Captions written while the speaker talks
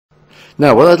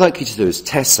Now, what I'd like you to do is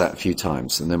test that a few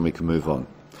times, and then we can move on.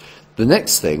 The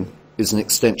next thing is an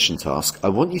extension task. I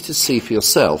want you to see for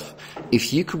yourself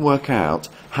if you can work out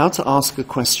how to ask a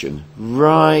question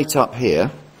right up here,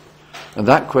 and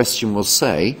that question will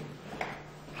say,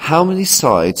 how many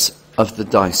sides of the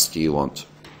dice do you want?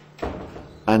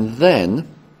 And then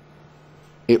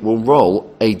it will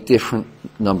roll a different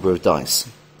number of dice.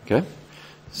 Okay?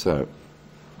 So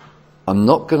I'm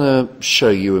not going to show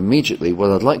you immediately.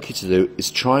 What I'd like you to do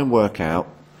is try and work out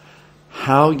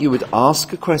how you would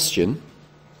ask a question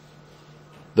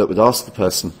that would ask the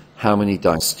person, how many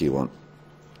dice do you want?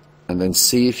 And then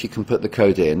see if you can put the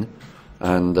code in.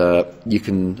 And you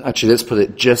can, actually, let's put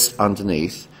it just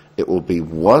underneath. It will be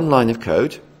one line of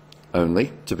code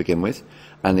only to begin with.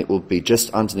 And it will be just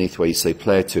underneath where you say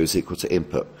player 2 is equal to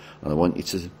input. And I want you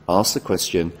to ask the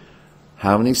question,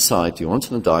 how many sides do you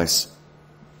want on the dice?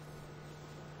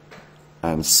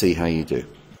 And see how you do.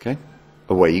 Okay?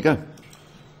 Away you go.